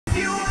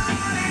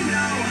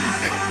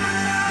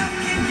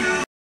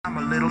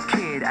little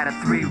kid at a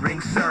 3-ring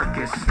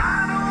circus.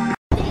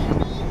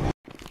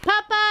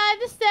 Popeye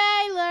the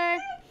Sailor.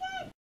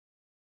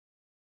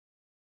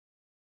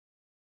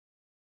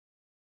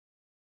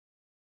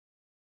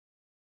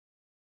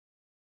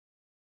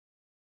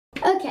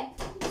 Okay,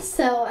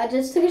 so I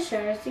just took a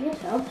shower, as you can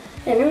tell,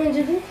 and I'm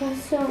in the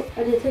class, so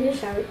I did take a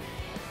shower.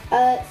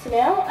 So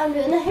now I'm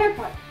doing the hair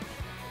part.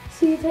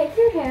 So you take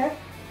your hair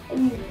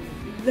and you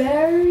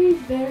very,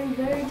 very,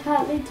 very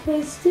tightly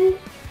twist it.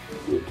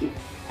 You keep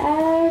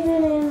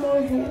adding in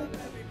more hair,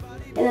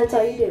 and that's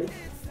all you do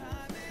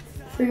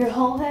for your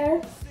whole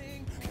hair.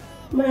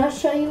 But I'll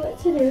show you what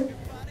to do.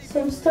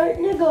 So I'm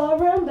starting to go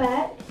around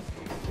back.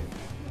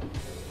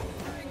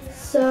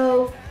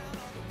 So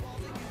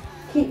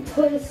keep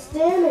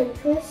twisting and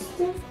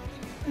twisting.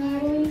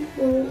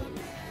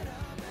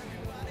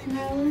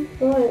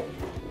 What?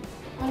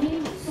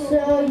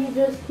 So you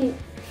just keep,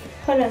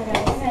 hold on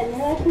guys, and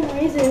now I can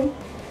resume.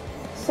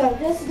 So I've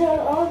just done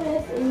all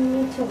this, and you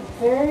need to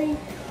very,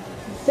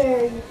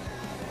 very,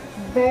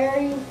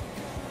 very,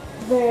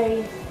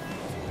 very,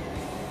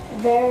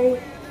 very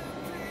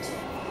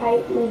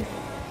tightly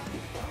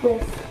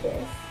twist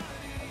this.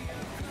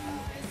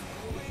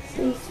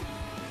 So you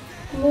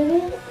split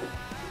it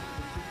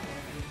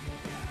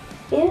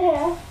in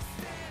half.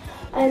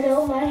 I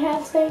know my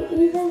half's ain't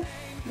even,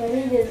 but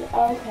it is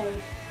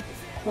okay,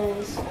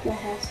 because my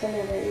half's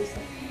never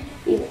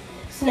even.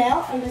 So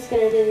now I'm just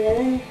gonna do the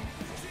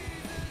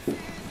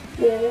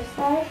other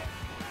side.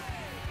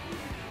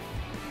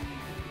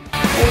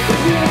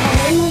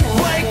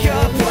 Wake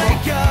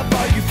up,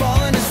 are you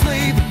falling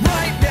asleep?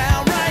 Right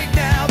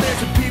now, there's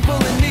some people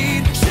in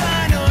need.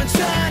 Shine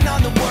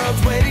on, the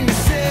world's waiting to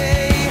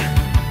see.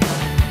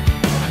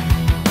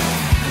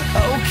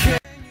 Okay.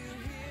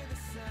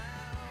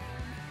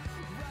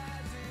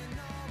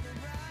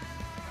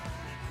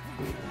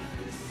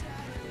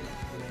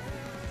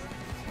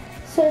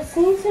 So as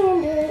soon as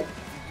someone do it,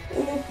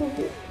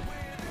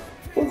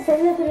 in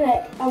front of the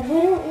neck, I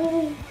wouldn't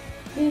really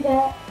do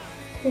that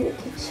because it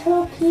could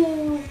choke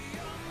you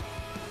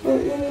or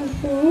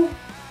anything.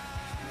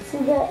 So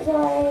that's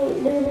why I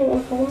ain't doing it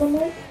in front of my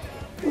neck.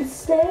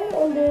 Instead,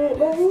 I'm doing it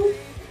right here.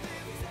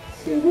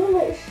 So you gotta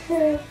make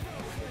sure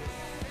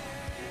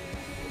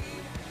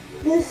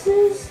this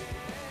is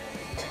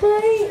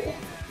tight,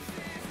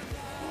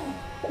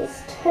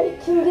 as tight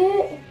as can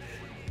get.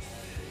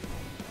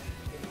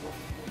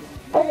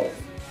 Okay,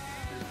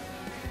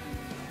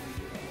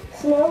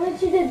 so now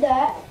that you did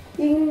that,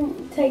 you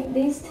can take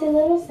these two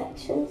little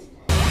sections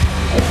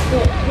and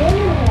split them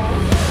in half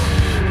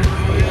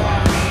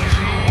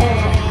and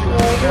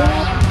roll it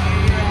up.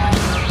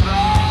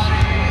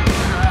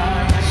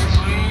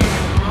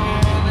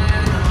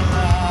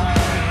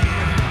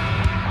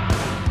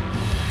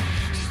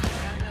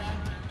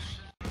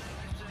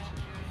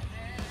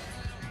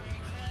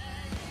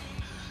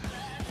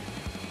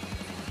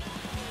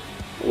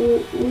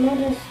 You know,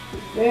 just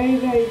very,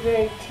 very,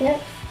 very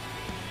tips.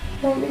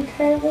 Don't be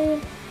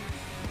curly,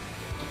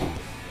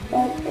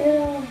 but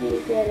it'll be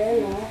good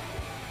enough.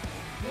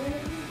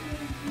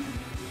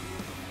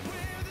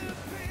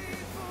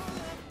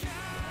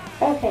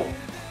 Okay.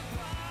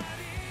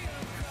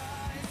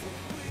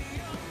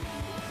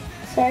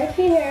 Sorry if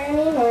you hear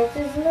any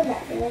noises in the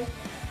background.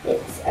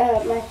 It's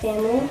my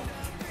family.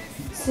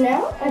 So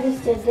now I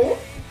just did this.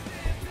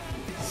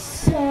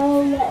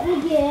 So let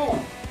me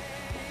get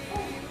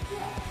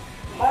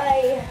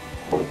my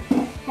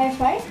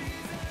hairspray.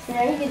 So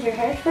now you get your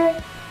hairspray.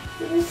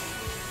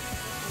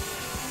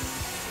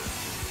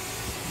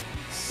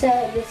 So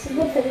this is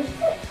the finished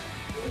look.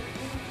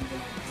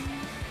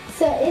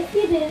 So if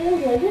you did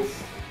enjoy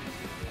this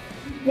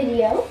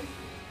video,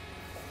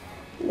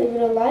 leave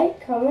it a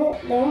like,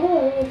 comment down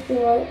below if you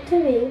want it to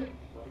be,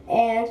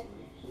 and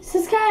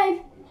subscribe.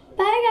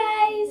 Bye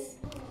guys.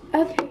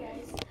 Okay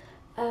guys.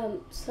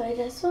 So I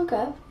just woke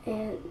up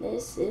and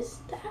this is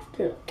the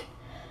after look.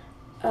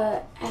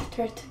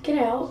 After I took it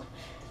out,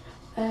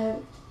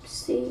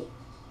 see,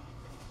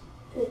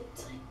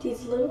 it's like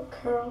these little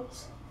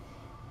curls,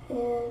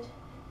 and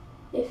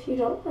if you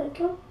don't like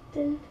them,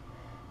 then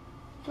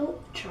don't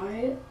try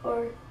it,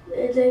 or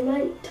they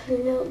might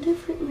turn out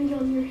differently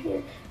on your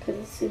hair, because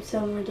it seems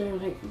some where they're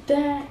like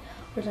that,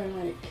 or they're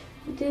like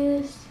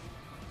this,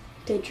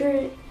 they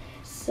drip.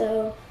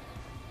 So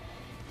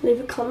leave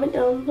a comment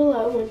down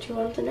below what you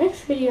want the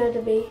next video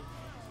to be,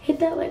 hit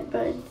that like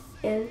button,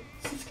 and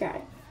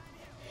subscribe.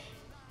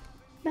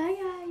 Bye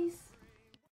guys.